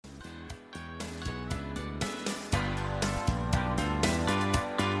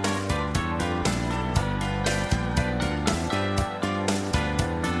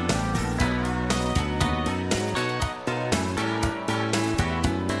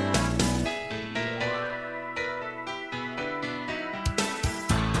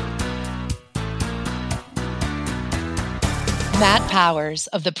Matt Powers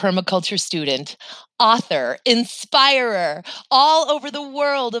of the Permaculture Student, author, inspirer, all over the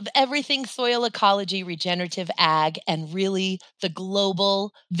world of everything soil ecology, regenerative ag, and really the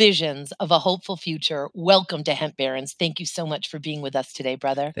global visions of a hopeful future. Welcome to Hemp Barons. Thank you so much for being with us today,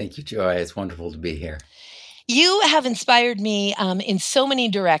 brother. Thank you, Joy. It's wonderful to be here. You have inspired me in so many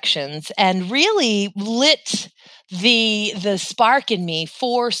directions and really lit the spark in me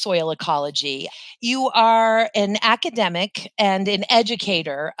for soil ecology. You are an academic and an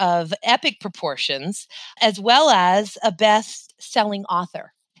educator of epic proportions, as well as a best-selling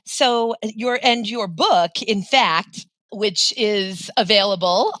author. So your book, in fact, which is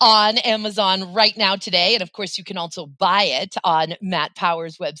available on Amazon right now today. And of course, you can also buy it on Matt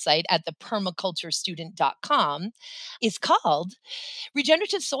Powers' website at thepermaculturestudent.com, is called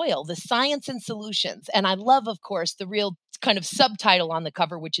Regenerative Soil, The Science and Solutions. And I love, of course, the real kind of subtitle on the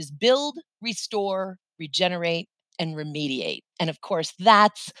cover, which is Build, Restore, Regenerate, and Remediate. And of course,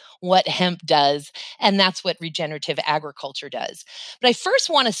 that's what hemp does, and that's what regenerative agriculture does. But I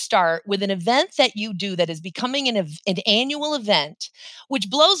first want to start with an event that you do that is becoming an annual event, which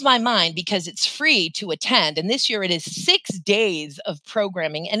blows my mind because it's free to attend. And this year it is 6 days of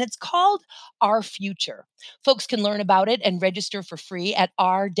programming, and it's called Our Future. Folks can learn about it and register for free at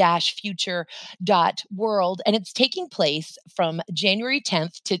our-future.world. And it's taking place from January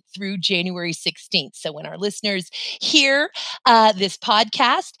 10th through January 16th. So when our listeners hear this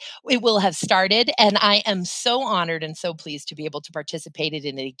podcast, it will have started. And I am so honored and so pleased to be able to participate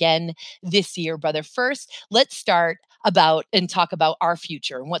in it again this year, brother. First, let's start and talk about Our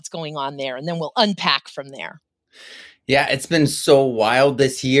Future and what's going on there. And then we'll unpack from there. Yeah, it's been so wild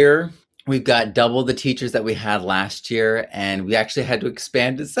this year. We've got double the teachers that we had last year, and we actually had to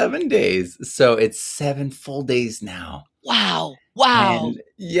expand to 7 days. So it's 7 full days now. Wow. And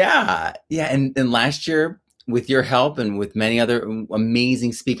yeah. And last year, with your help and with many other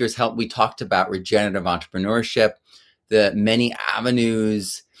amazing speakers' help, we talked about regenerative entrepreneurship, the many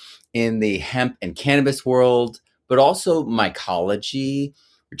avenues in the hemp and cannabis world, but also mycology,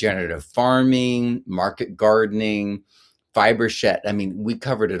 regenerative farming, market gardening, fiber shed. I mean, we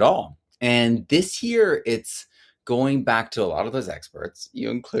covered it all. And this year, it's going back to a lot of those experts, you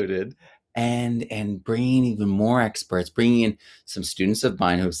included, and bringing even more experts, bringing in some students of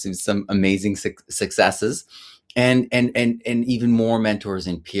mine who've seen some amazing successes, and even more mentors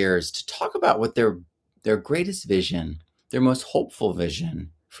and peers to talk about what their greatest vision, their most hopeful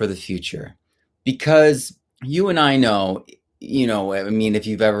vision for the future. Because you and I know, I mean, if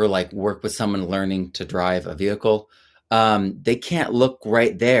you've ever worked with someone learning to drive a vehicle, they can't look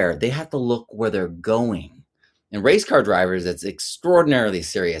right there. They have to look where they're going. And race car drivers, it's extraordinarily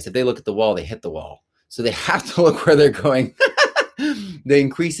serious. If they look at the wall, they hit the wall. So they have to look where they're going. The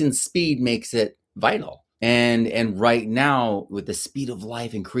increase in speed makes it vital. And right now, with the speed of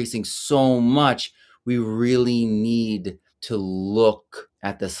life increasing so much, we really need to look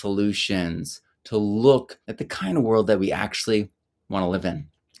at the solutions, to look at the kind of world that we actually want to live in.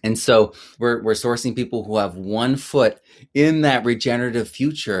 And so we're sourcing people who have one foot in that regenerative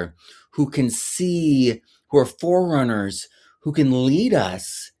future, who can see, who are forerunners, who can lead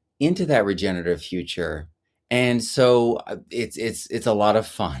us into that regenerative future. And so it's a lot of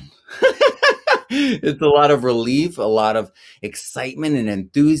fun. It's a lot of relief, a lot of excitement and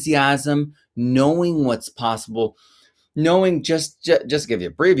enthusiasm, knowing what's possible, knowing just to give you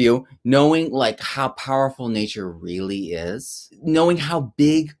a preview, knowing how powerful nature really is, knowing how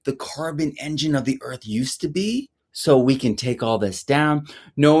big the carbon engine of the earth used to be, so we can take all this down,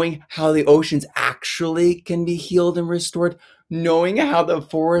 knowing how the oceans actually can be healed and restored, knowing how the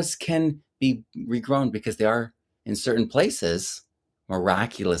forests can be regrown, because they are, in certain places,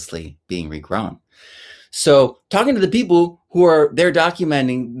 miraculously being regrown. So talking to the people who are there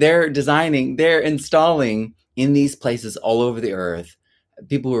documenting, they're designing, they're installing in these places all over the earth,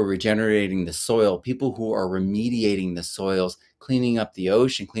 people who are regenerating the soil, people who are remediating the soils, cleaning up the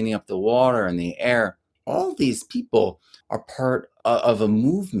ocean, cleaning up the water and the air. All these people are part of a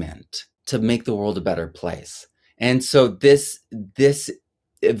movement to make the world a better place. And so this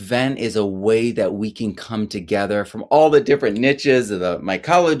event is a way that we can come together from all the different niches of the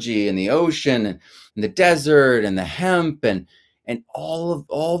mycology and the ocean and the desert and the hemp and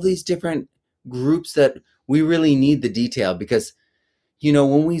all these different groups that we really need the detail, because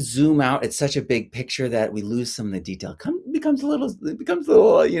when we zoom out, it's such a big picture that we lose some of the detail. It becomes a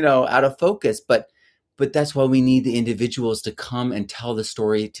little out of focus, but that's why we need the individuals to come and tell the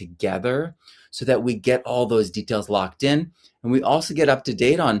story together, so that we get all those details locked in. And we also get up to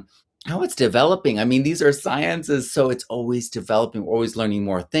date on how it's developing. I mean, these are sciences, so it's always developing. We're always learning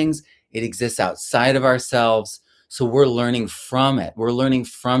more things. It exists outside of ourselves. So we're learning from it. We're learning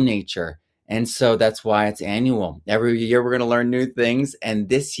from nature. And so that's why it's annual. Every year we're going to learn new things. And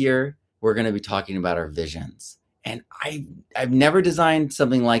this year we're going to be talking about our visions. And I've never designed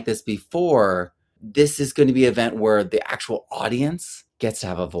something like this before. This is going to be an event where the actual audience gets to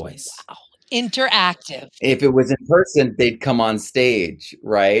have a voice. Wow. Interactive. If it was in person, they'd come on stage,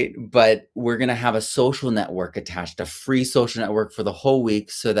 right? But we're going to have a social network attached, a free social network for the whole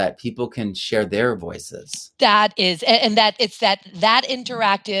week so that people can share their voices. That is, and that it's that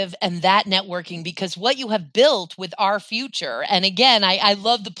interactive and that networking, because what you have built with Our Future, and again, I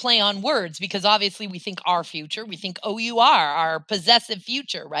love the play on words, because obviously we think our future, we think OUR, our possessive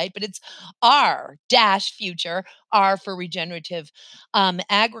future, right? But it's our dash future, R for regenerative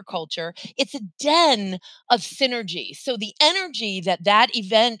agriculture. It's a den of synergy. So the energy that that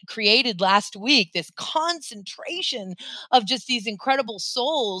event created last week, this concentration of just these incredible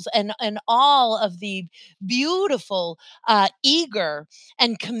souls and all of the beautiful, eager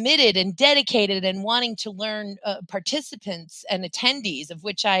and committed and dedicated and wanting to learn participants and attendees, of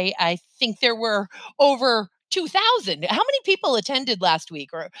which I think there were over 2,000. How many people attended last week,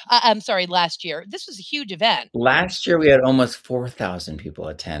 or I'm sorry, last year? This was a huge event. Last year we had almost 4,000 people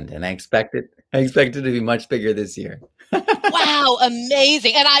attend, and I expected to be much bigger this year. Wow,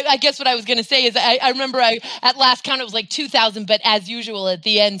 amazing. And I guess what I was going to say is I remember at last count, it was like 2,000, but as usual at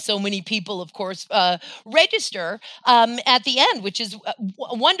the end, so many people, of course, register at the end, which is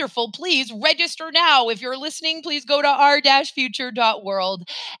wonderful. Please register now. If you're listening, please go to r-future.world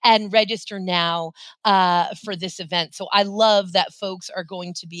and register now for this event. So I love that folks are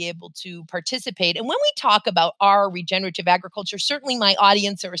going to be able to participate. And when we talk about our regenerative agriculture, certainly my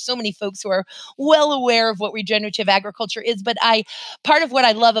audience, there are so many folks who are well aware of what regenerative agriculture is. But part of what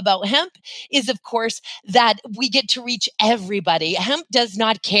I love about hemp is, of course, that we get to reach everybody. Hemp does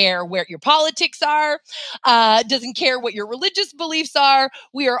not care where your politics are, doesn't care what your religious beliefs are.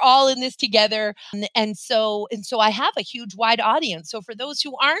 We are all in this together. And so I have a huge wide audience. So for those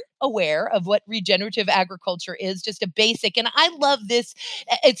who aren't aware of what regenerative agriculture is, just a basic, and I love this.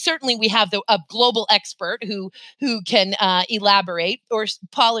 It's certainly, we have a global expert who can elaborate or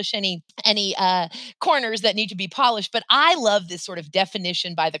polish any corners that need to be polished. But I love this sort of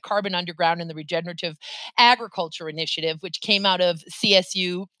definition by the Carbon Underground and the Regenerative Agriculture Initiative, which came out of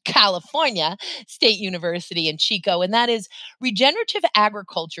CSU, California State University in Chico. And that is, regenerative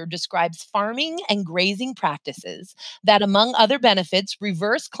agriculture describes farming and grazing practices that, among other benefits,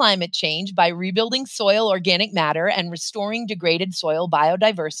 reverse climate change by rebuilding soil organic matter and restoring degraded soil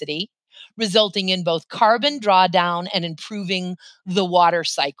biodiversity, resulting in both carbon drawdown and improving the water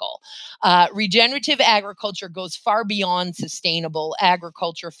cycle. Regenerative agriculture goes far beyond sustainable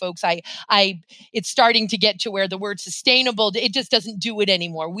agriculture, folks. It's starting to get to where the word sustainable, it just doesn't do it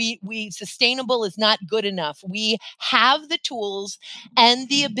anymore. Sustainable is not good enough. We have the tools and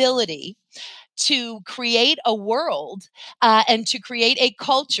the ability to create a world and to create a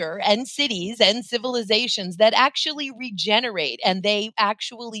culture and cities and civilizations that actually regenerate, and they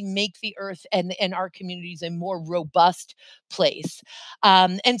actually make the earth and our communities a more robust place.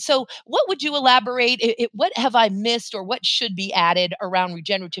 And so what would you elaborate? What have I missed, or what should be added around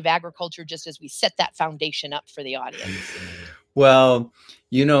regenerative agriculture, just as we set that foundation up for the audience? Well,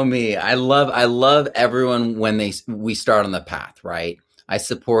 you know me, I love everyone when we start on the path, right? I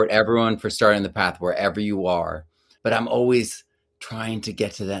support everyone for starting the path wherever you are, but I'm always trying to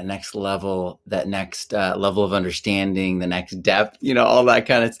get to that next level, level of understanding, the next depth, all that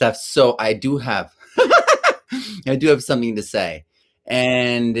kind of stuff. So I do have, I do have something to say,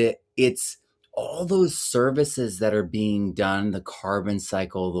 and it's all those services that are being done, the carbon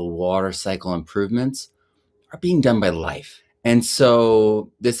cycle, the water cycle improvements are being done by life. And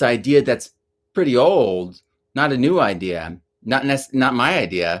so this idea that's pretty old, not a new idea, not my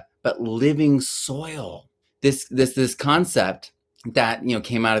idea, but living soil. This concept that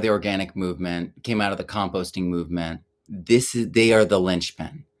came out of the organic movement, came out of the composting movement. They are the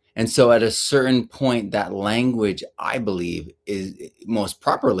linchpin. And so at a certain point, that language, I believe, is most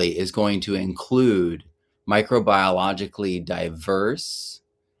properly is going to include microbiologically diverse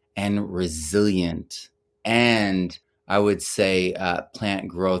and resilient, and I would say plant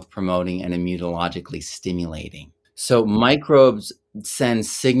growth promoting and immunologically stimulating. So microbes send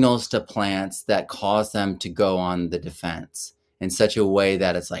signals to plants that cause them to go on the defense in such a way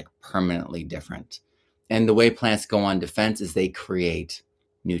that it's like permanently different. And the way plants go on defense is they create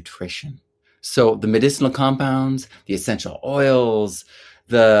nutrition. So the medicinal compounds, the essential oils,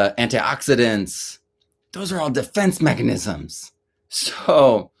 the antioxidants, those are all defense mechanisms.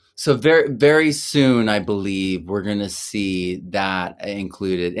 So very, very soon, I believe we're going to see that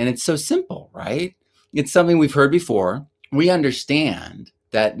included. And it's so simple, right? it's something we've heard before. We understand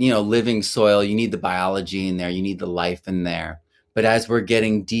that, living soil, you need the biology in there, you need the life in there. But as we're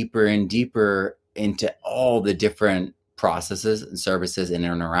getting deeper and deeper into all the different processes and services and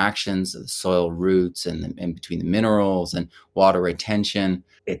interactions of the soil roots and in between the minerals and water retention,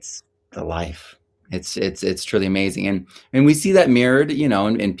 it's the life. It's truly amazing. And we see that mirrored,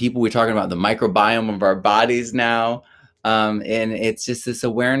 in people. We're talking about the microbiome of our bodies now. And it's just this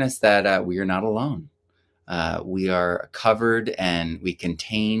awareness that we are not alone. We are covered and we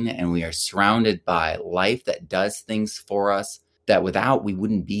contain and we are surrounded by life that does things for us that without we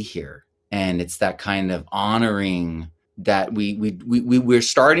wouldn't be here. And it's that kind of honoring that we're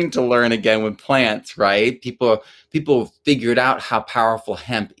starting to learn again with plants, right? People figured out how powerful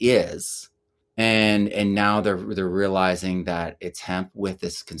hemp is. And now they're realizing that it's hemp with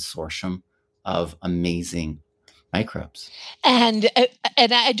this consortium of amazing microbes. And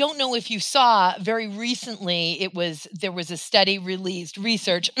I don't know if you saw very recently, there was a study released,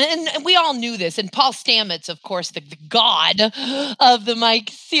 research, and we all knew this. And Paul Stamets, of course, the god of the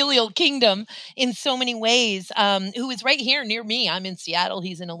mycelial kingdom in so many ways, who is right here near me. I'm in Seattle.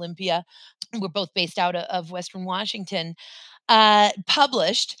 He's in Olympia. We're both based out of Western Washington.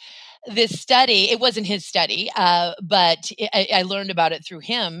 Published this study. It wasn't his study, but I learned about it through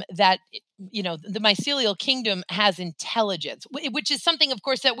him, that the mycelial kingdom has intelligence, which is something, of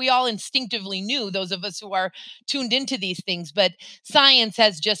course, that we all instinctively knew, those of us who are tuned into these things. But science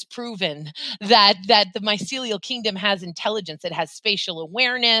has just proven that the mycelial kingdom has intelligence. It has spatial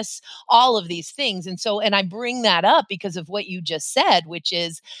awareness, all of these things. And I bring that up because of what you just said, which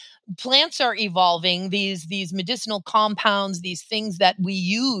is plants are evolving, these medicinal compounds, these things that we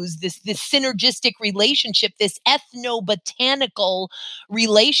use, this synergistic relationship, this ethnobotanical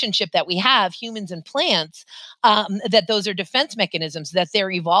relationship that we have, humans and plants, that those are defense mechanisms, that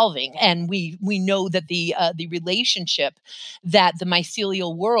they're evolving. And we know that the relationship that the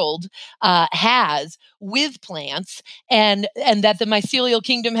mycelial world has with plants, and that the mycelial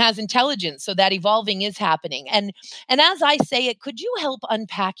kingdom has intelligence, so that evolving is happening. And as I say it, could you help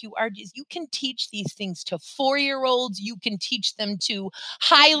unpack, you can teach these things to 4-year-olds, you can teach them to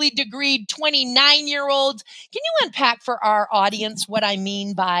highly degreed 29-year-olds. Can you unpack for our audience what I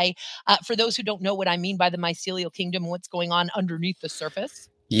mean by, for those who don't know what I mean by the mycelial kingdom, what's going on underneath the surface?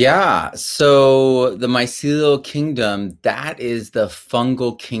 Yeah. So the mycelial kingdom, that is the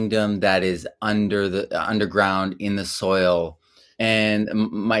fungal kingdom that is underground in the soil. And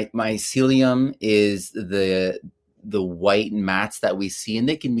mycelium is the white mats that we see, and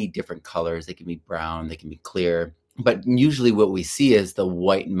they can be different colors. They can be brown, they can be clear. But usually what we see is the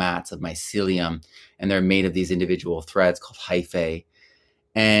white mats of mycelium, and they're made of these individual threads called hyphae.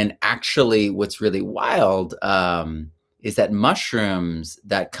 And actually what's really wild, is that mushrooms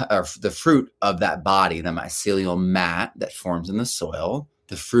that are the fruit of that body, the mycelial mat that forms in the soil,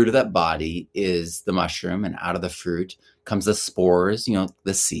 the fruit of that body is the mushroom, and out of the fruit comes the spores,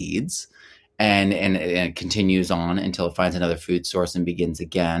 the seeds, and it continues on until it finds another food source and begins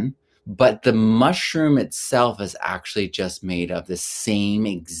again. But the mushroom itself is actually just made of the same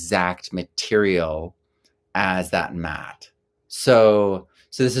exact material as that mat. So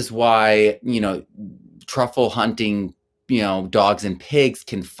this is why, truffle hunting, dogs and pigs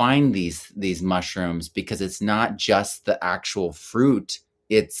can find these mushrooms, because it's not just the actual fruit.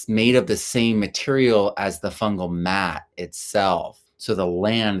 It's made of the same material as the fungal mat itself. So the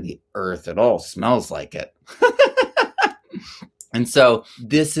land, the earth, it all smells like it. And so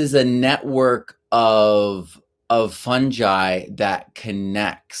this is a network of fungi that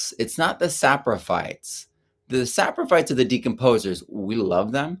connects. It's not the saprophytes. The saprophytes are the decomposers. We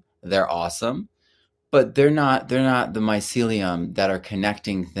love them. They're awesome. But they're not the mycelium that are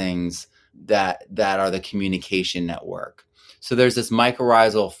connecting things that are the communication network. So there's this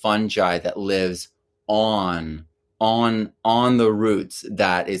mycorrhizal fungi that lives on the roots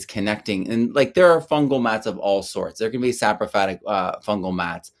that is connecting. And like, there are fungal mats of all sorts. There can be saprophytic fungal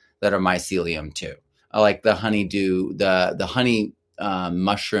mats that are mycelium too. Like the honeydew, the honey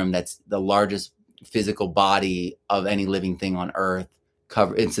mushroom, that's the largest physical body of any living thing on earth.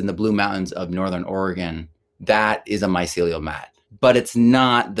 It's in the Blue Mountains of Northern Oregon. That is a mycelial mat, but it's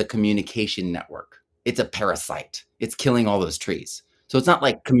not the communication network. It's a parasite. It's killing all those trees. So it's not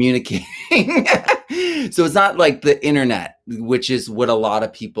like communicating. So it's not like the internet, which is what a lot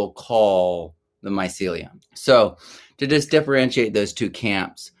of people call the mycelium. So to just differentiate those two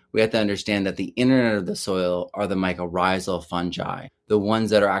camps, we have to understand that the internet of the soil are the mycorrhizal fungi, the ones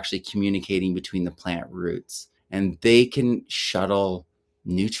that are actually communicating between the plant roots. And they can shuttle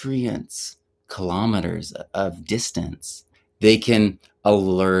nutrients kilometers of distance. They can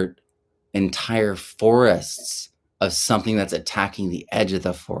alert entire forests of something that's attacking the edge of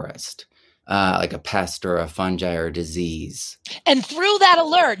the forest, like a pest or a fungi or a disease. And through that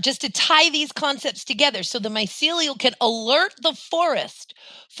alert, just to tie these concepts together, so the mycelial can alert the forest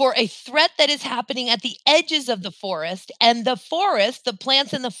for a threat that is happening at the edges of the forest, and the forest, the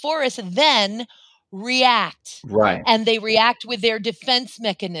plants in the forest then react. Right. And they react with their defense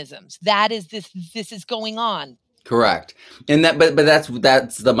mechanisms. That is this is going on. Correct. And but that's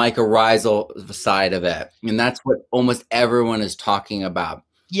the mycorrhizal side of it. And that's what almost everyone is talking about.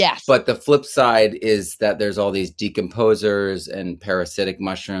 Yes. But the flip side is that there's all these decomposers and parasitic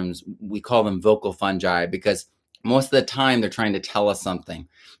mushrooms. We call them vocal fungi because most of the time they're trying to tell us something.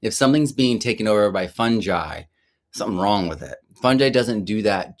 If something's being taken over by fungi, something wrong with it. Fungi doesn't do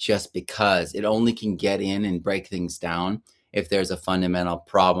that just because. It only can get in and break things down if there's a fundamental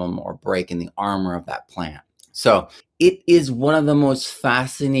problem or break in the armor of that plant. So it is one of the most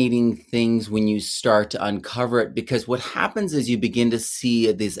fascinating things when you start to uncover it, because what happens is you begin to see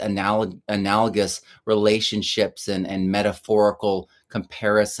these analogous relationships and metaphorical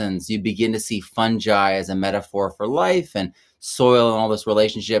comparisons. You begin to see fungi as a metaphor for life and soil and all this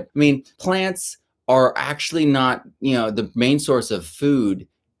relationship. I mean, plants are actually not, the main source of food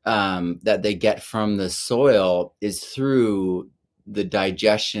that they get from the soil is through the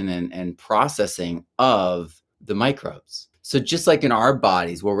digestion and processing of the microbes. So just like in our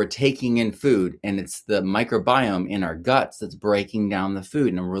bodies where we're taking in food and it's the microbiome in our guts that's breaking down the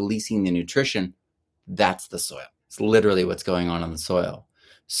food and releasing the nutrition, that's the soil. It's literally what's going on the soil.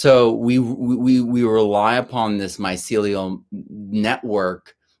 So we rely upon this mycelial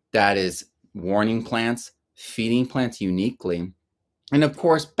network that is warning plants, feeding plants uniquely. And of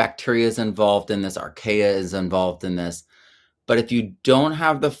course, bacteria is involved in this, archaea is involved in this. But if you don't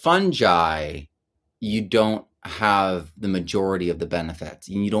have the fungi, you don't have the majority of the benefits.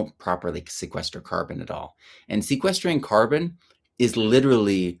 You don't properly sequester carbon at all. And sequestering carbon is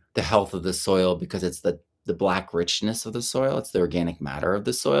literally the health of the soil because it's the black richness of the soil. It's the organic matter of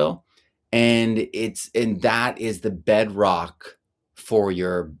the soil. And that is the bedrock for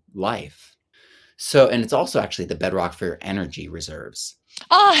your life. So, and it's also actually the bedrock for your energy reserves.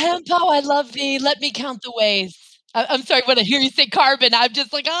 Hempo, I love thee. Let me count the ways. I'm sorry, when I hear you say carbon, I'm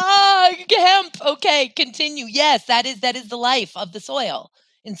just like, hemp. Okay, continue. Yes, that is the life of the soil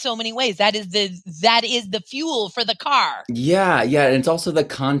in so many ways. That is the fuel for the car. Yeah. And it's also the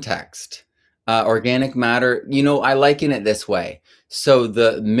context. Organic matter, I liken it this way. So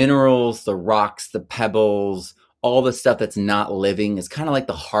the minerals, the rocks, the pebbles, all the stuff that's not living is kind of like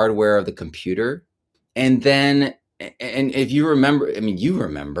the hardware of the computer. And then, and if you remember,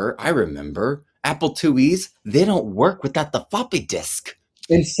 I remember Apple IIes, they don't work without the floppy disk.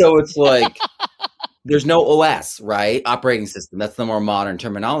 And so it's like, there's no OS, right? Operating system. That's the more modern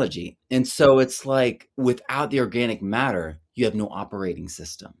terminology. And so it's like, without the organic matter, you have no operating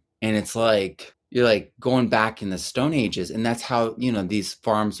system. And it's like, you're like going back in the Stone Ages. And that's how, these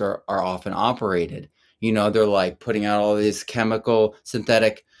farms are often operated. They're like putting out all this chemical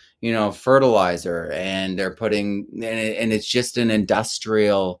synthetic, fertilizer, and they're putting, and it's just an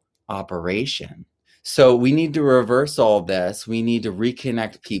industrial operation. So we need to reverse all this. We need to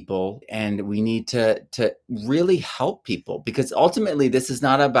reconnect people, and we need to really help people, because ultimately this is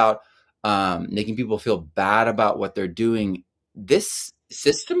not about making people feel bad about what they're doing. This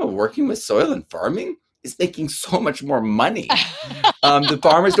system of working with soil and farming is making so much more money. The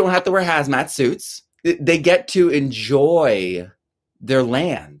farmers don't have to wear hazmat suits. They get to enjoy their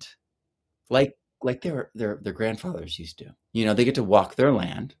land like their grandfathers used to. They get to walk their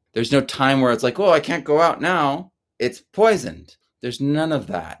land. There's no time where it's like, I can't go out now. It's poisoned. There's none of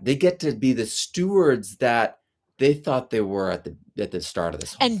that. They get to be the stewards that they thought they were at the start of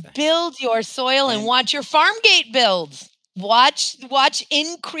this whole thing. Build your soil and watch your farm gate builds. Watch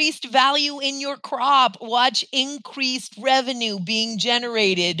increased value in your crop. Watch increased revenue being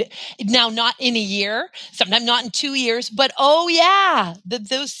generated. Now, not in a year, sometimes not in 2 years, but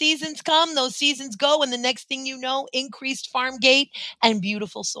those seasons come, those seasons go, and the next thing you know, increased farm gate and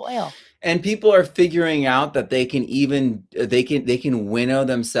beautiful soil. And people are figuring out that they can winnow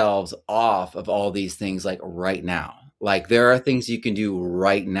themselves off of all these things, like right now. Like, there are things you can do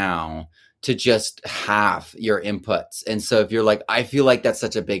right now to just half your inputs. And so if you're like, I feel like that's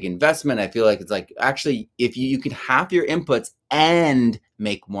such a big investment, I feel like it's like, actually, if you can half your inputs and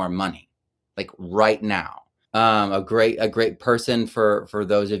make more money, like right now. A great person for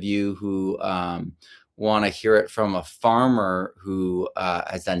those of you who want to hear it from a farmer who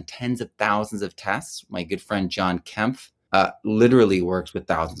has done tens of thousands of tests. My good friend John Kempf literally works with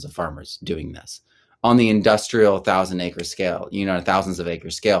thousands of farmers doing this on the industrial 1,000-acre scale, thousands of acre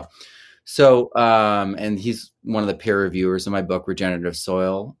scale. So, and he's one of the peer reviewers of my book, Regenerative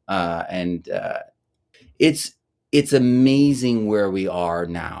Soil. And it's it's amazing where we are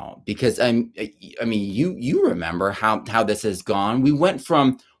now because I mean, you remember how this has gone. We went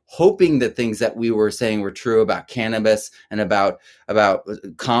from hoping that things that we were saying were true about cannabis and about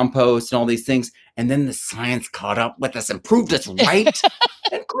compost and all these things, and then the science caught up with us and proved us right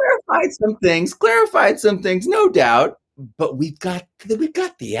and clarified some things, no doubt. But we've got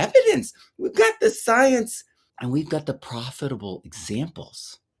the evidence, we've got the science, and we've got the profitable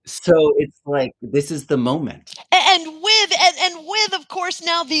examples. So it's like this is the moment. And with of course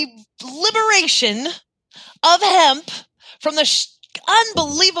now the liberation of hemp from the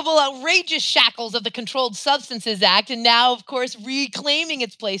unbelievable, outrageous shackles of the Controlled Substances Act, and now, of course, reclaiming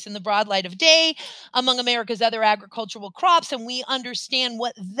its place in the broad light of day among America's other agricultural crops. And we understand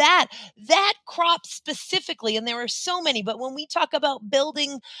what that crop specifically, and there are so many, but when we talk about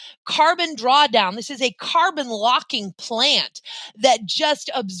building carbon drawdown, this is a carbon locking plant that just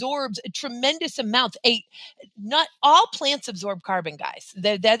absorbs tremendous amounts. Not all plants absorb carbon, guys.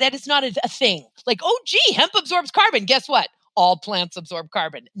 That is not a thing. Like, oh, gee, hemp absorbs carbon. Guess what? All plants absorb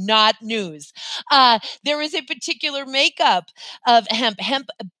carbon. Not news. There is a particular makeup of hemp. Hemp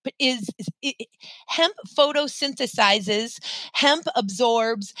photosynthesizes, hemp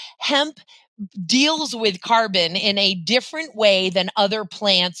absorbs, hemp deals with carbon in a different way than other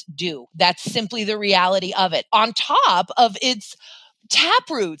plants do. That's simply the reality of it. On top of its tap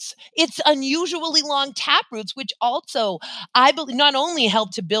roots, it's unusually long tap roots, which also I believe not only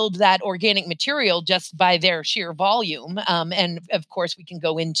help to build that organic material just by their sheer volume, and of course we can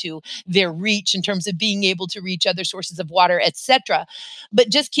go into their reach in terms of being able to reach other sources of water, etc. But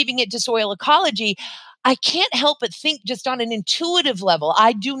just keeping it to soil ecology, I can't help but think just on an intuitive level,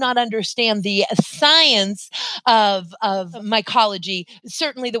 I do not understand the science of mycology,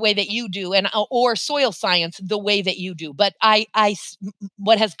 certainly the way that you do, and or soil science the way that you do. But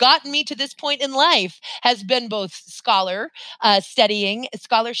what has gotten me to this point in life has been both studying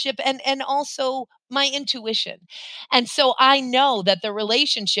scholarship, and also my intuition. And so I know that the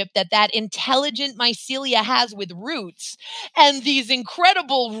relationship that intelligent mycelia has with roots and these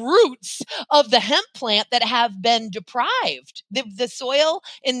incredible roots of the hemp plant that have been deprived. The soil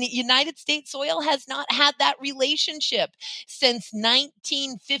in the United States soil has not had that relationship since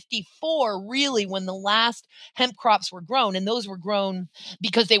 1954, really, when the last hemp crops were grown. And those were grown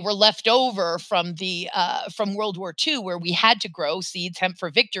because they were left over from World War II, where we had to grow seeds, hemp for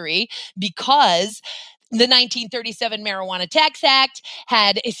victory, because the 1937 Marijuana Tax Act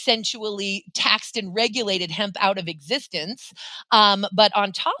had essentially taxed and regulated hemp out of existence. But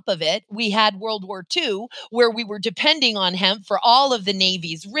on top of it, we had World War II, where we were depending on hemp for all of the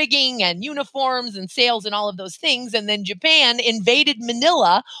Navy's rigging and uniforms and sails and all of those things. And then Japan invaded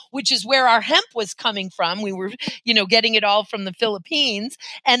Manila, which is where our hemp was coming from. We were, getting it all from the Philippines.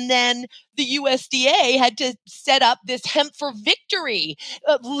 And then the USDA had to set up this Hemp for Victory.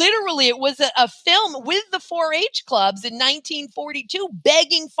 Literally, it was a film with the 4-H clubs in 1942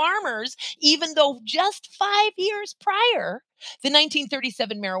 begging farmers, even though just 5 years prior, the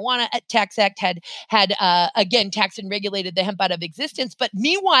 1937 Marijuana Tax Act had again taxed and regulated the hemp out of existence. But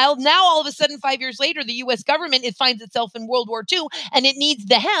meanwhile, now all of a sudden, 5 years later, the U.S. government finds itself in World War II, and it needs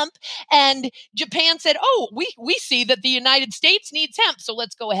the hemp. And Japan said, "Oh, we see that the United States needs hemp, so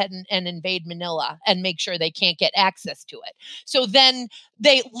let's go ahead and invade Manila and make sure they can't get access to it." So then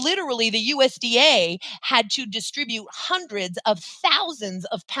the USDA had to distribute hundreds of thousands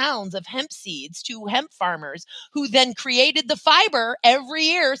of pounds of hemp seeds to hemp farmers, who then created the fiber every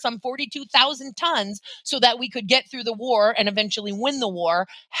year, some 42,000 tons, so that we could get through the war and eventually win the war.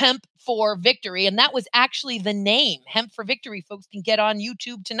 Hemp for Victory. And that was actually the name. Hemp for Victory. Folks can get on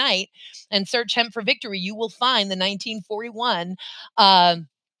YouTube tonight and search Hemp for Victory. You will find the 1941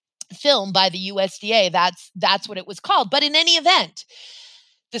 film by the USDA. That's what it was called. But in any event,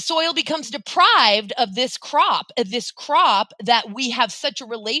 the soil becomes deprived of this crop that we have such a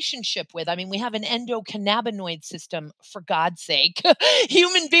relationship with. I mean, we have an endocannabinoid system, for God's sake.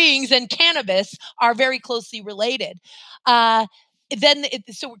 Human beings and cannabis are very closely related. So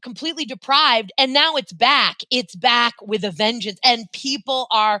we're completely deprived, and now it's back. It's back with a vengeance, and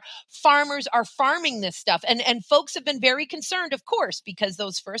farmers are farming this stuff, and folks have been very concerned, of course, because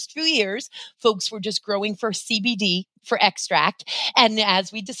those first few years, folks were just growing for CBD. for extract. And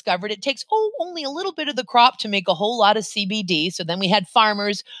as we discovered, it takes only a little bit of the crop to make a whole lot of CBD. So then we had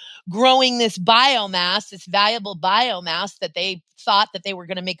farmers growing this biomass, this valuable biomass that they thought that they were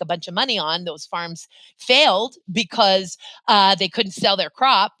going to make a bunch of money on. Those farms failed because they couldn't sell their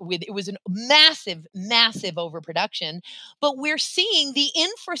crop. It was a massive, massive overproduction. But we're seeing the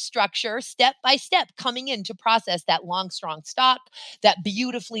infrastructure step by step coming in to process that long, strong stock, that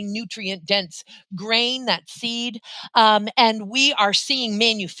beautifully nutrient dense grain, that seed. And we are seeing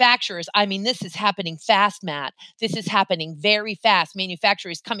manufacturers. I mean, this is happening fast, Matt. This is happening very fast.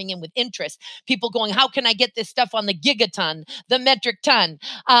 Manufacturers coming in with interest. People going, how can I get this stuff on the gigaton, the metric ton?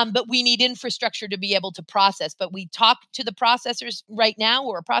 But we need infrastructure to be able to process. But we talk to the processors right now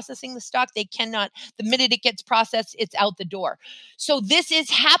who are processing the stock. They cannot, the minute it gets processed, it's out the door. So this is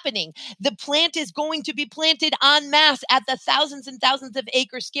happening. The plant is going to be planted en masse at the thousands and thousands of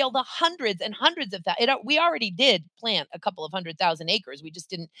acre scale, the hundreds and hundreds of thousands. We already did plant a couple of 100,000 acres. We just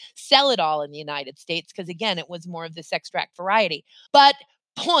didn't sell it all in the United States because, again, it was more of this extract variety. But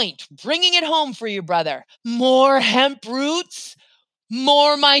point, bringing it home for you, brother, more hemp roots,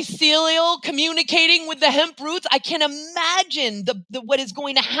 more mycelial communicating with the hemp roots. I can imagine what is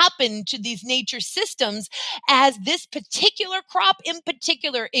going to happen to these nature systems as this particular crop in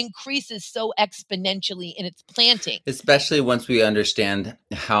particular increases so exponentially in its planting. Especially once we understand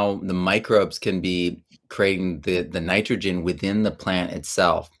how the microbes can be creating the nitrogen within the plant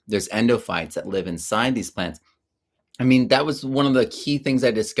itself. There's endophytes that live inside these plants. I mean, that was one of the key things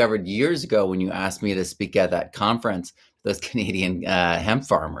I discovered years ago when you asked me to speak at that conference, those Canadian hemp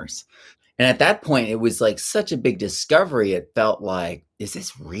farmers. And at that point, it was like such a big discovery. It felt like, is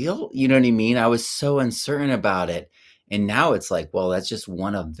this real? You know what I mean? I was so uncertain about it. And now it's like, well, that's just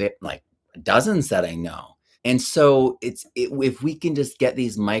one of like dozens that I know. And so if we can just get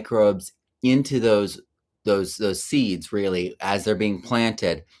these microbes into those seeds, really, as they're being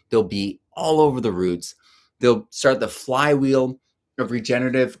planted, they'll be all over the roots. They'll start the flywheel of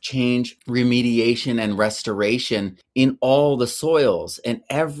regenerative change, remediation, and restoration in all the soils. And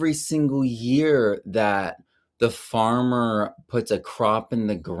every single year that the farmer puts a crop in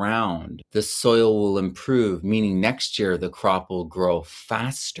the ground, the soil will improve, meaning next year the crop will grow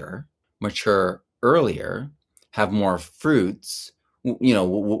faster, mature earlier, have more fruits,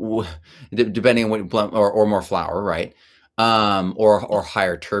 depending on what, or more flour, right? Or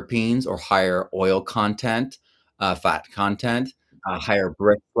higher terpenes, or higher oil content, fat content, higher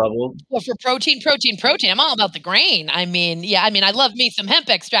Brix level. Well, for protein, I'm all about the grain. I mean, I love me some hemp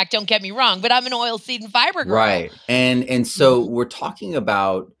extract, don't get me wrong, but I'm an oil seed and fiber girl. Right. And so we're talking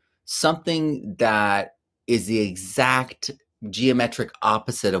about something that is the exact geometric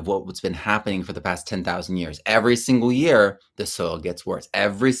opposite of what's been happening for the past 10,000 years. Every single year, the soil gets worse.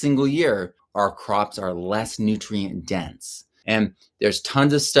 Every single year, our crops are less nutrient dense. And there's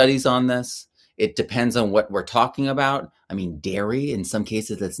tons of studies on this. It depends on what we're talking about. I mean, dairy, in some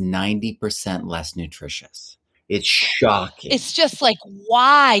cases, that's 90% less nutritious. It's shocking. It's just like,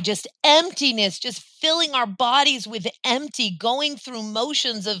 why? Just emptiness, just filling our bodies with empty, going through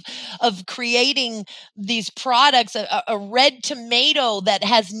motions of creating these products, a red tomato that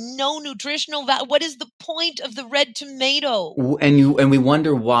has no nutritional value. What is the point of the red tomato? And we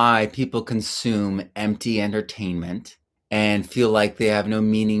wonder why people consume empty entertainment and feel like they have no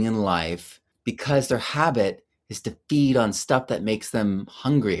meaning in life, because their habit is to feed on stuff that makes them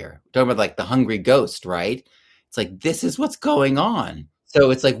hungrier. Talking about like the hungry ghost, right? It's like, this is what's going on.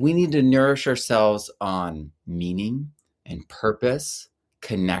 So it's like we need to nourish ourselves on meaning and purpose,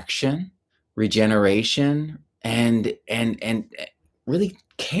 connection, regeneration, and really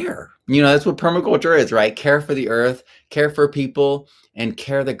care. That's what permaculture is, right? Care for the earth, care for people, and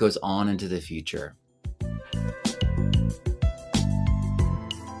care that goes on into the future.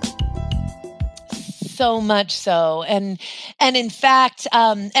 So much so. And in fact,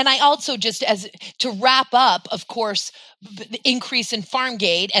 and I also, just as to wrap up, of course, the increase in farm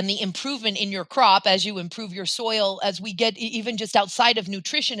gate and the improvement in your crop as you improve your soil, as we get even just outside of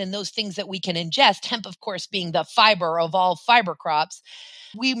nutrition and those things that we can ingest, hemp, of course, being the fiber of all fiber crops,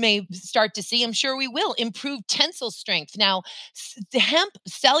 we may start to see, I'm sure we will, improve tensile strength. Now, the hemp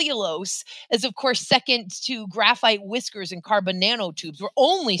cellulose is, of course, second to graphite whiskers and carbon nanotubes. We're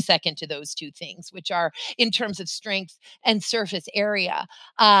only second to those two things, which are in terms of strength and surface area.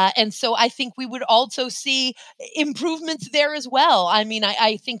 And so I think we would also see improvements there as well. I mean,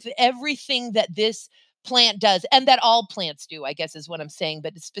 I think that everything that this plant does, and that all plants do, I guess is what I'm saying,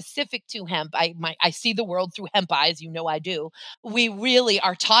 but it's specific to hemp. I see the world through hemp eyes, I do. We really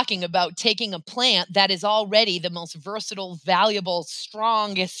are talking about taking a plant that is already the most versatile, valuable,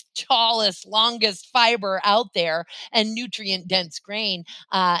 strongest, tallest, longest fiber out there and nutrient dense grain,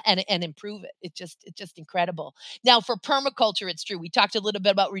 and improve it. It's just incredible. Now, for permaculture, it's true. We talked a little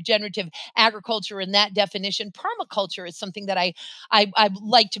bit about regenerative agriculture and that definition. Permaculture is something that I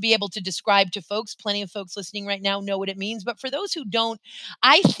like to be able to describe to folks. Plenty of folks listening right now know what it means, but for those who don't,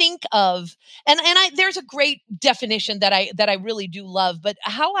 I think of there's a great definition that I really do love, but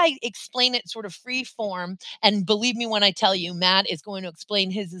how I explain it sort of free form, and believe me when I tell you, Matt is going to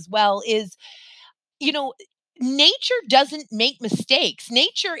explain his as well, is you know, nature doesn't make mistakes.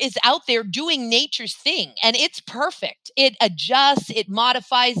 Nature is out there doing nature's thing, and it's perfect. It adjusts, it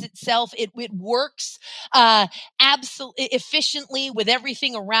modifies itself, it works absolutely efficiently with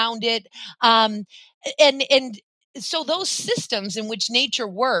everything around it. Um, and so those systems in which nature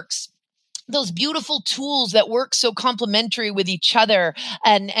works, those beautiful tools that work so complementary with each other,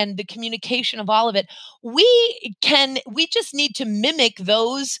 and the communication of all of it, we just need to mimic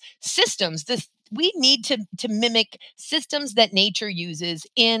those systems. This We need to mimic systems that nature uses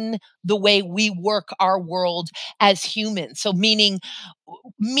in the way we work our world as humans. So meaning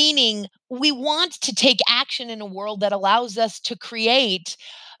we want to take action in a world that allows us to create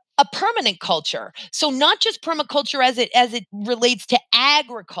a permanent culture. So not just permaculture as it relates to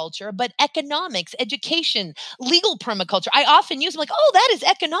agriculture, but economics, education, legal permaculture. I often use, I'm like, oh, that is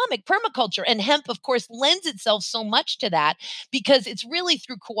economic permaculture. And hemp, of course, lends itself so much to that, because it's really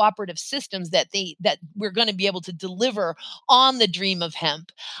through cooperative systems that we're going to be able to deliver on the dream of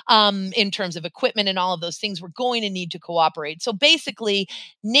hemp, in terms of equipment and all of those things. We're going to need to cooperate. So basically,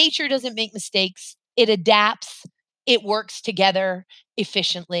 nature doesn't make mistakes. It adapts. It works together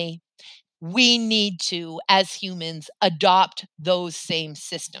efficiently. We need to, as humans, adopt those same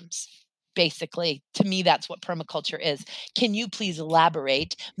systems. Basically, to me, that's what permaculture is. Can you please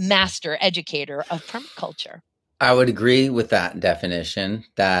elaborate, master educator of permaculture? I would agree with that definition,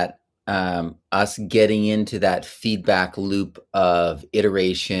 that us getting into that feedback loop of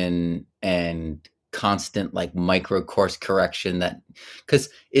iteration and constant like micro course correction, that because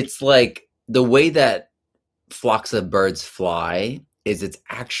it's like the way that flocks of birds fly is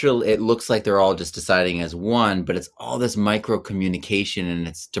it looks like they're all just deciding as one, but it's all this micro communication, and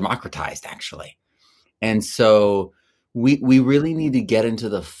it's democratized actually. And so we really need to get into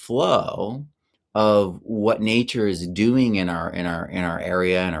the flow of what nature is doing in our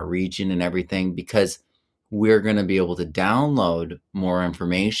area and our region and everything, because we're going to be able to download more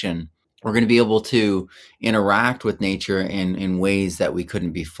information. We're going to be able to interact with nature in ways that we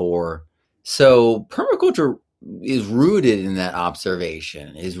couldn't before. So permaculture is rooted in that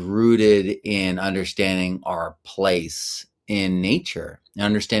observation, is rooted in understanding our place in nature,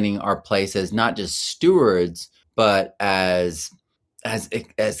 understanding our place as not just stewards, but as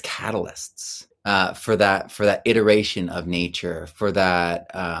catalysts for that iteration of nature, for that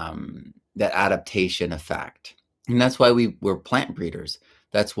adaptation effect. And that's why we're plant breeders.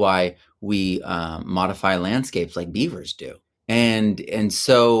 That's why we modify landscapes like beavers do. And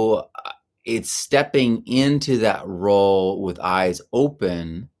so it's stepping into that role with eyes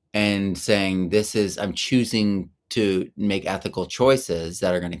open and saying, I'm choosing to make ethical choices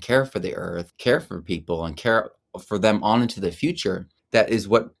that are going to care for the earth, care for people, and care for them on into the future. That is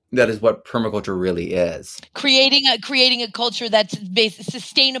what permaculture really is. Creating a culture that's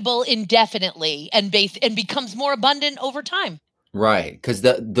sustainable indefinitely and becomes more abundant over time. Right, because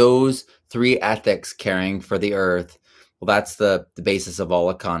those three ethics, caring for the earth, well, that's the basis of all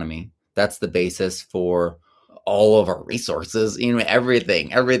economy. That's the basis for all of our resources.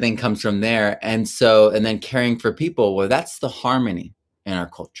 Everything comes from there. And then caring for people, well, that's the harmony in our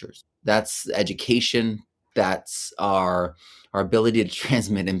cultures. That's education. That's our ability to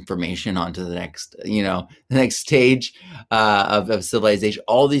transmit information onto the next stage of civilization.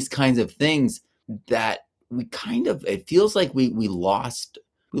 All these kinds of things that it feels like we lost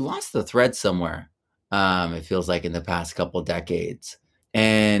the thread somewhere. It feels like in the past couple of decades.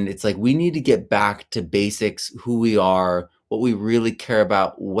 And it's like we need to get back to basics, who we are, what we really care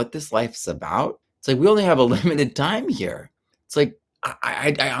about, what this life's about. It's like we only have a limited time here. It's like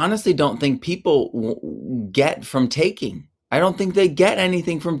I honestly don't think people get from taking. I don't think they get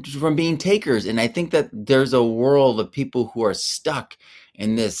anything from being takers. And I think that there's a world of people who are stuck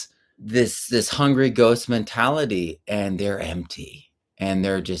in this hungry ghost mentality, and they're empty, and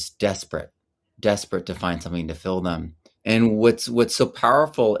they're just desperate to find something to fill them. And what's so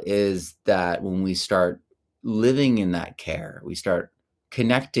powerful is that when we start living in that care, we start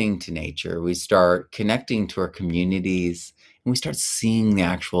connecting to nature, we start connecting to our communities, and we start seeing the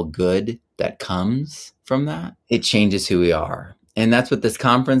actual good that comes from that, it changes who we are. And that's what this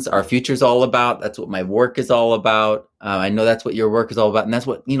conference, Our Future, is all about. That's what my work is all about. I know that's what your work is all about. And that's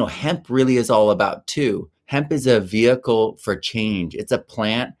what, hemp really is all about too. Hemp is a vehicle for change. It's a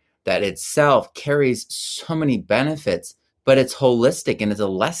plant that itself carries so many benefits, but it's holistic and it's a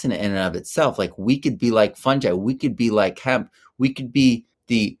lesson in and of itself. Like, we could be like fungi. We could be like hemp. We could be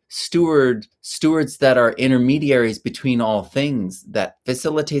the stewards that are intermediaries between all things, that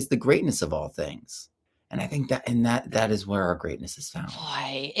facilitates the greatness of all things. And I think that is where our greatness is found.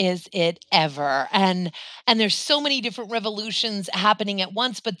 Boy, is it ever. And there's so many different revolutions happening at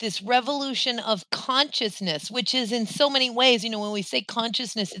once, but this revolution of consciousness, which is in so many ways, when we say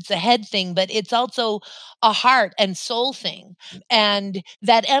consciousness, it's a head thing, but it's also a heart and soul thing. And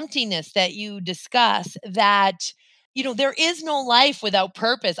that emptiness that you discuss, that there is no life without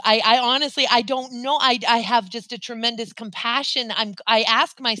purpose. I honestly, I don't know. I have just a tremendous compassion. I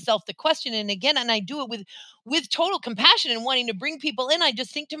ask myself the question, and again, and I do it with total compassion and wanting to bring people in. I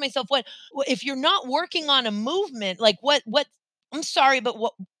just think to myself, what if you're not working on a movement? Like, what? I'm sorry, but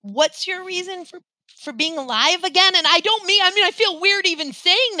what's your reason for being alive again? And I feel weird even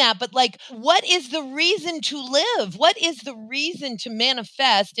saying that, but like, what is the reason to live? What is the reason to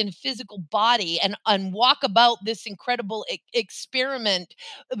manifest in a physical body and walk about this incredible experiment,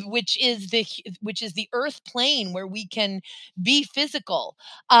 which is the earth plane where we can be physical?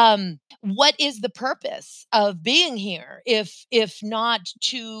 What is the purpose of being here if not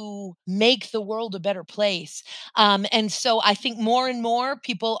to make the world a better place? And so I think more and more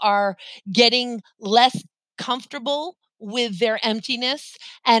people are getting less comfortable with their emptiness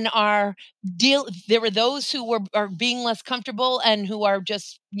and there were those who are being less comfortable and who are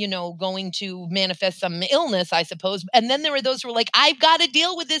just going to manifest some illness, I suppose. And then there were those who were like, I've got to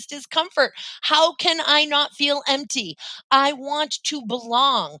deal with this discomfort. How can I not feel empty? I want to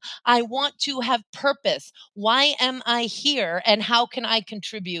belong. I want to have purpose. Why am I here, and how can I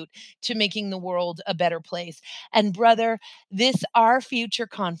contribute to making the world a better place? And brother, this Our Future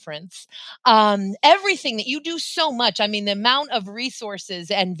conference, everything that you do so much. I mean, the amount of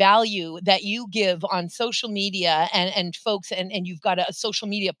resources and value that you give on social media and folks, and you've got a social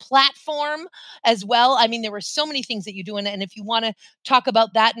media platform as well. I mean, there were so many things that you do. And if you want to talk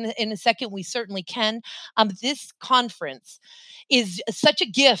about that in a second, we certainly can. This conference is such a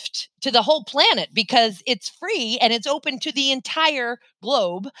gift to the whole planet because it's free and it's open to the entire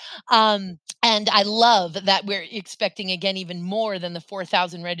globe. And I love that we're expecting, again, even more than the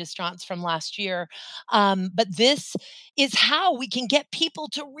 4,000 registrants from last year. But this is how we can get people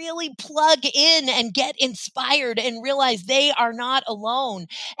to really plug in and get inspired and realize they are not alone.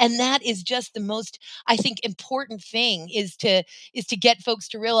 And that is just the most, I think, important thing is to get folks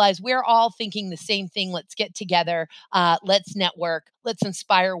to realize we're all thinking the same thing. Let's get together. Let's network. Let's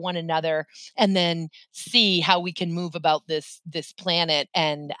inspire one another, and then see how we can move about this planet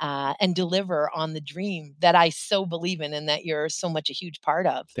and deliver on the dream that I so believe in and that you're so much a huge part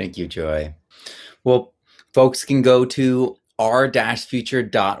of. Thank you, Joy. Well, folks can go to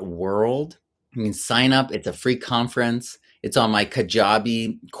our-future.world. You can sign up. It's a free conference. It's on my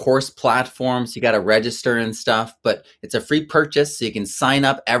Kajabi course platform, so you got to register and stuff, but it's a free purchase, so you can sign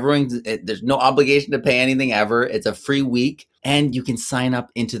up. There's no obligation to pay anything ever. It's a free week, and you can sign up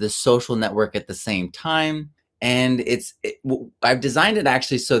into the social network at the same time. And I've designed it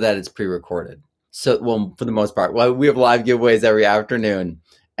actually so that it's pre-recorded. So, well, for the most part, we have live giveaways every afternoon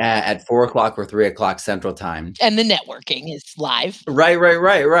at 4:00 or 3:00 Central Time. And the networking is live.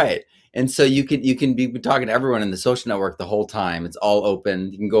 Right. And so you can be talking to everyone in the social network the whole time. It's all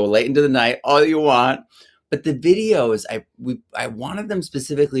open. You can go late into the night, all you want. But the videos, I wanted them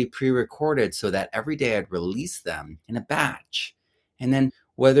specifically pre-recorded so that every day I'd release them in a batch. And then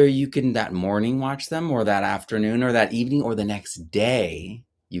whether you can that morning watch them, or that afternoon, or that evening, or the next day,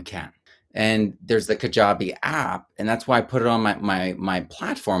 you can. And there's the Kajabi app, and that's why I put it on my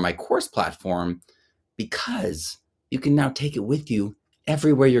platform, my course platform, because you can now take it with you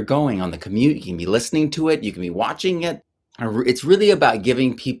everywhere you're going on the commute. You can be listening to it. You can be watching it. It's really about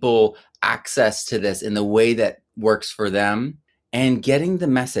giving people access to this in the way that works for them and getting the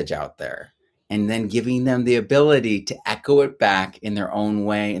message out there, and then giving them the ability to echo it back in their own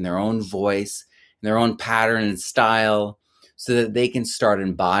way, in their own voice, in their own pattern and style, so that they can start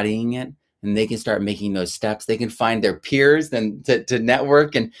embodying it and they can start making those steps. They can find their peers then to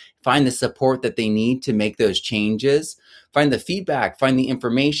network and find the support that they need to make those changes, find the feedback, find the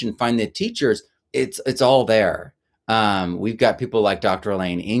information, find the teachers. It's all there. We've got people like Dr.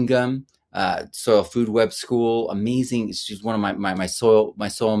 Elaine Ingham. Soil Food Web School. Amazing. She's one of my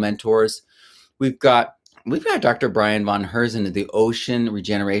soil mentors. We've got Dr. Brian von Herzen, the ocean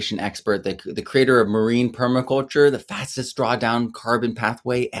regeneration expert, the creator of marine permaculture, the fastest drawdown carbon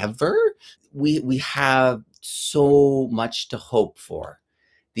pathway ever. We have so much to hope for.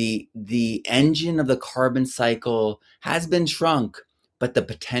 The engine of the carbon cycle has been shrunk, but the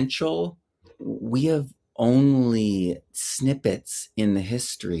potential, we have only snippets in the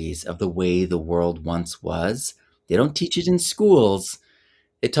histories of the way the world once was. They don't teach it in schools.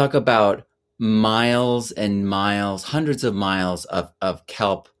 They talk about miles and miles, hundreds of miles of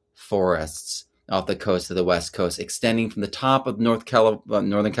kelp forests off the coast of the West Coast, extending from the top of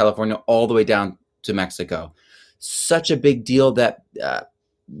Northern California all the way down to Mexico. Such a big deal that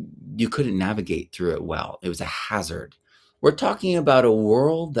you couldn't navigate through it well. It was a hazard. We're talking about a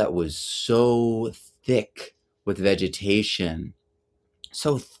world that was so thick with vegetation,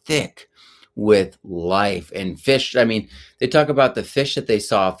 so thick with life and fish. I mean, they talk about the fish that they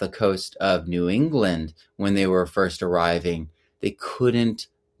saw off the coast of New England when they were first arriving. They couldn't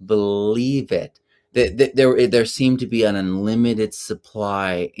believe it. There seemed to be an unlimited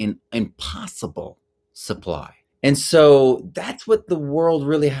supply, an impossible supply. And so that's what the world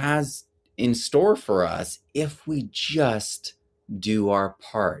really has in store for us if we just do our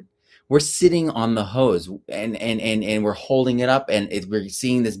part. We're sitting on the hose and we're holding it up, and we're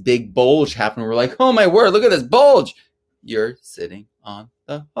seeing this big bulge happen. We're like, oh my word, look at this bulge. You're sitting on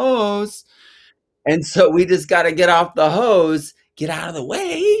the hose. And so we just got to get off the hose, get out of the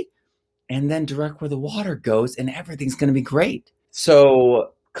way, and then direct where the water goes, and everything's going to be great.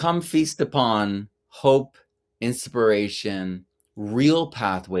 So come feast upon hope, inspiration, real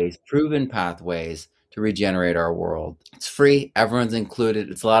pathways, proven pathways to regenerate our world. It's free. Everyone's included.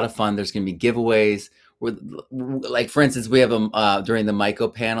 It's a lot of fun. There's going to be giveaways. Like, for instance, we have during the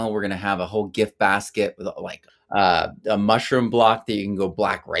Myco panel, we're going to have a whole gift basket with a mushroom block that you can go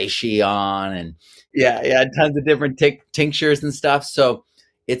black reishi on, and tons of different tinctures and stuff. So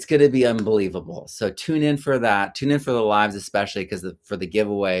it's going to be unbelievable. So tune in for that. Tune in for the lives, especially for the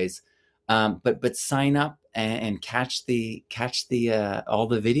giveaways. But sign up and catch the all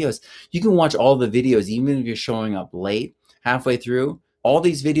the videos. You can watch all the videos even if you're showing up late, halfway through. All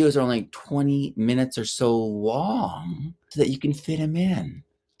these videos are only 20 minutes or so long, so that you can fit them in.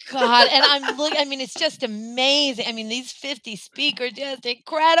 God, and I mean, it's just amazing. I mean, these 50 speakers, just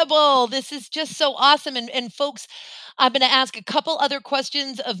incredible. This is just so awesome. And folks, I'm going to ask a couple other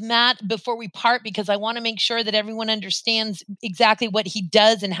questions of Matt before we part, because I want to make sure that everyone understands exactly what he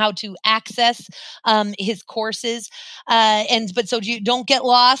does and how to access his courses. But so you don't get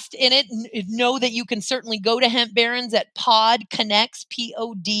lost in it. Know that you can certainly go to Hemp Barons at PodConX,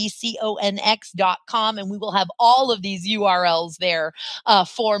 PodConX.com, and we will have all of these URLs there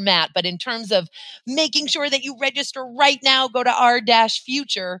for Matt. But in terms of making sure that you register right now, go to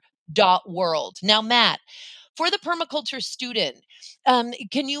r-future.world. Now, Matt, for the permaculture student,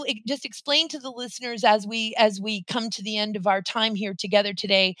 can you just explain to the listeners as we come to the end of our time here together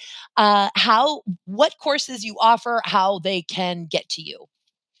today, what courses you offer, how they can get to you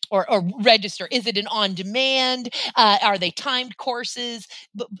or register? Is it an on-demand? Are they timed courses?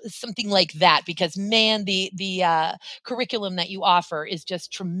 Something like that, because man, the curriculum that you offer is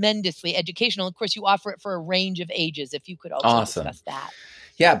just tremendously educational. Of course, you offer it for a range of ages. If you could also discuss that.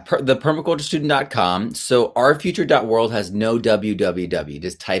 Yeah, the permaculturestudent.com. So rfuture.world has no www.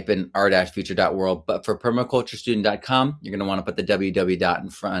 Just type in r-future.world. But for permaculturestudent.com, you're going to want to put the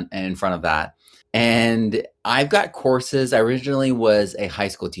www in front of that. And I've got courses. I originally was a high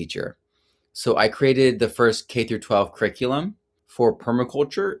school teacher. So I created the first K through 12 curriculum for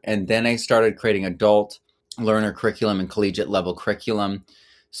permaculture. And then I started creating adult learner curriculum and collegiate level curriculum.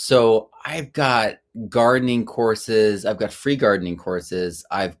 So I've got gardening courses. I've got free gardening courses.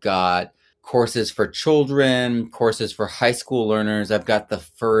 I've got courses for children, courses for high school learners. I've got the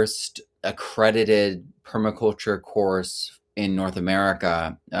first accredited permaculture course in North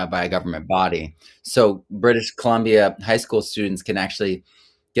America by a government body. So British Columbia high school students can actually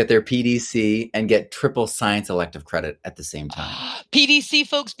get their PDC and get triple science elective credit at the same time. PDC,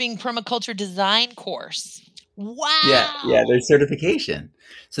 folks, being permaculture design course. Wow. Yeah, their certification.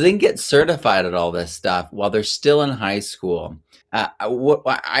 So they can get certified at all this stuff while they're still in high school. I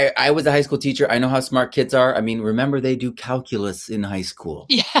was a high school teacher. I know how smart kids are. I mean, remember, they do calculus in high school.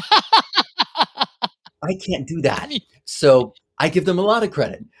 Yeah. I can't do that. So I give them a lot of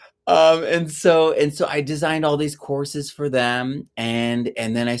credit. And so I designed all these courses for them. And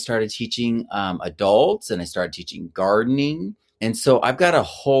then I started teaching adults, and I started teaching gardening. And so I've got a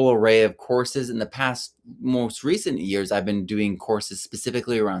whole array of courses. In the past, most recent years, I've been doing courses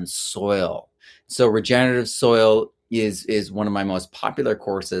specifically around soil. So regenerative soil is one of my most popular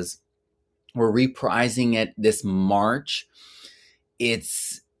courses. We're reprising it this March.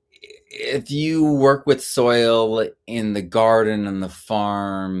 It's if you work with soil in the garden, on the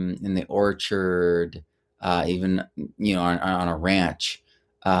farm, in the orchard, even on a ranch,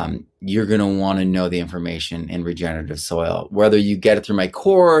 you're going to want to know the information in regenerative soil. Whether you get it through my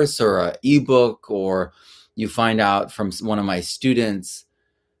course or an ebook, or you find out from one of my students,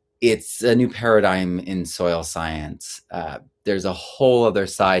 it's a new paradigm in soil science. There's a whole other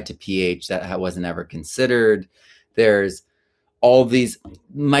side to pH that wasn't ever considered. There's all these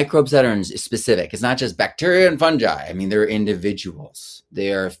microbes that are specific. It's not just bacteria and fungi. I mean, they're individuals.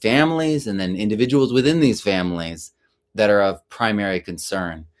 They are families, and then individuals within these families that are of primary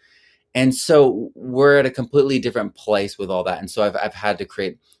concern. And so we're at a completely different place with all that. And so I've had to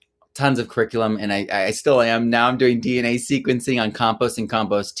create tons of curriculum, and I still am. Now I'm doing DNA sequencing on compost and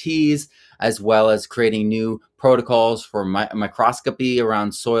compost teas, as well as creating new protocols for microscopy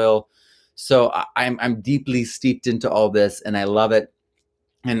around soil. So I'm deeply steeped into all this, and I love it.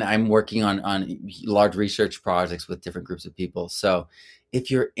 And I'm working on large research projects with different groups of people. So if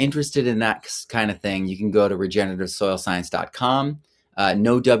you're interested in that kind of thing, you can go to regenerativesoilscience.com.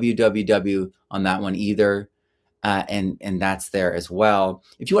 No www on that one either. And that's there as well.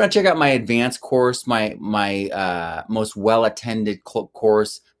 If you want to check out my advanced course, my most well-attended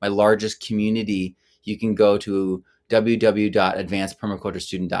course, my largest community, you can go to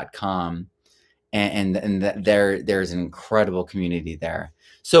www.advancedpermaculturestudent.com. And there's an incredible community there.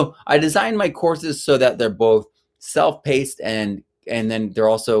 So I designed my courses so that they're both self-paced and then they're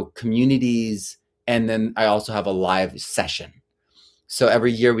also communities. And then I also have a live session. So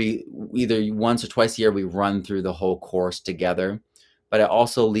every year we either once or twice a year, we run through the whole course together, but I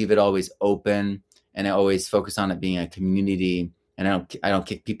also leave it always open, and I always focus on it being a community, and I don't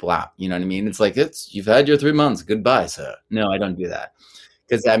kick people out. You know what I mean? It's like, you've had your 3 months. Goodbye, sir. No, I don't do that.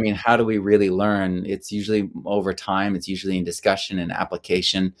 Because I mean, how do we really learn? It's usually over time. It's usually in discussion and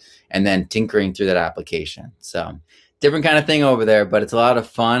application, and then tinkering through that application. So different kind of thing over there, but it's a lot of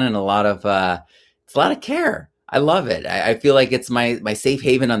fun and it's a lot of care. I love it. I feel like it's my safe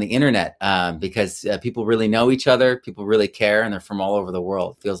haven on the internet, because people really know each other. People really care, and they're from all over the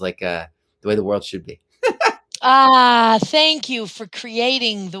world. It feels like the way the world should be. Thank you for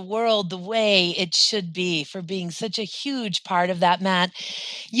creating the world the way it should be, for being such a huge part of that, Matt.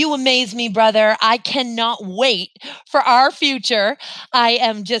 You amaze me, brother. I cannot wait for our future. I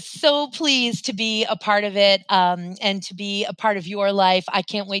am just so pleased to be a part of it, and to be a part of your life. I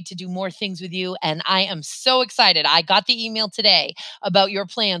can't wait to do more things with you, and I am so excited. I got the email today about your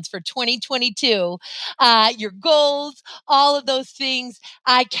plans for 2022, your goals, all of those things.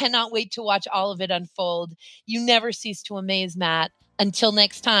 I cannot wait to watch all of it unfold. You never cease to amaze, Matt. Until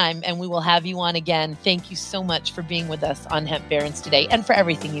next time, and we will have you on again. Thank you so much for being with us on Hemp Barons today, and for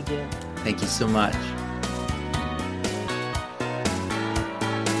everything you do. Thank you so much.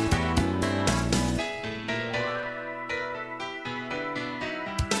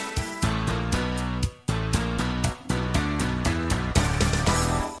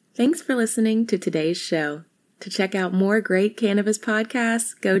 Thanks for listening to today's show. To check out more great cannabis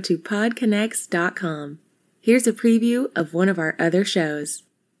podcasts, go to podconnects.com. Here's a preview of one of our other shows.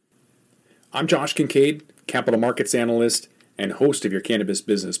 I'm Josh Kincaid, capital markets analyst and host of your cannabis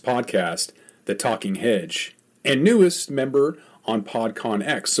business podcast, The Talking Hedge, and newest member on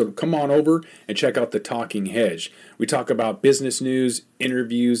PodConX. So come on over and check out The Talking Hedge. We talk about business news,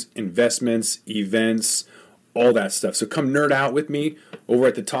 interviews, investments, events, all that stuff. So come nerd out with me over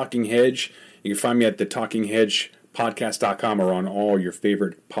at The Talking Hedge. You can find me at thetalkinghedgepodcast.com or on all your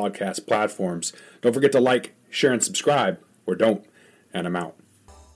favorite podcast platforms. Don't forget to like, share, and subscribe, or don't. And I'm out.